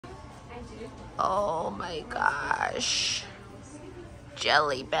Oh my gosh.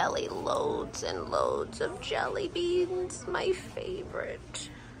 Jelly Belly, loads and loads of jelly beans, my favorite.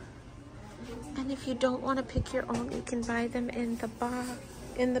 And if you don't want to pick your own, you can buy them in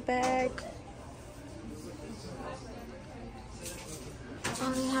the bag.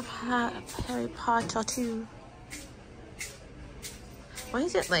 Oh, they have Harry Potter too. Why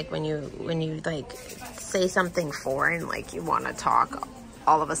is it like when you like say something foreign, like you want to talk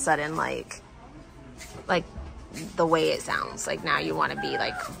all of a sudden like the way it sounds, like now you want to be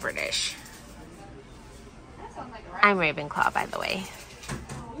like British. I'm Ravenclaw, by the way.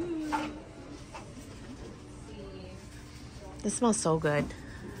 This smells so good.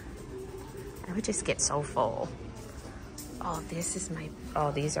 I would just get so full. Oh, this is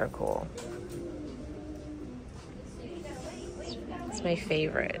oh, these are cool. It's my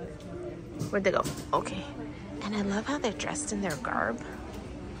favorite. Where'd they go? Okay. And I love how they're dressed in their garb.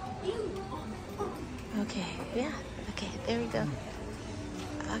 Okay, yeah. Okay, there we go.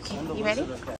 Okay, you ready?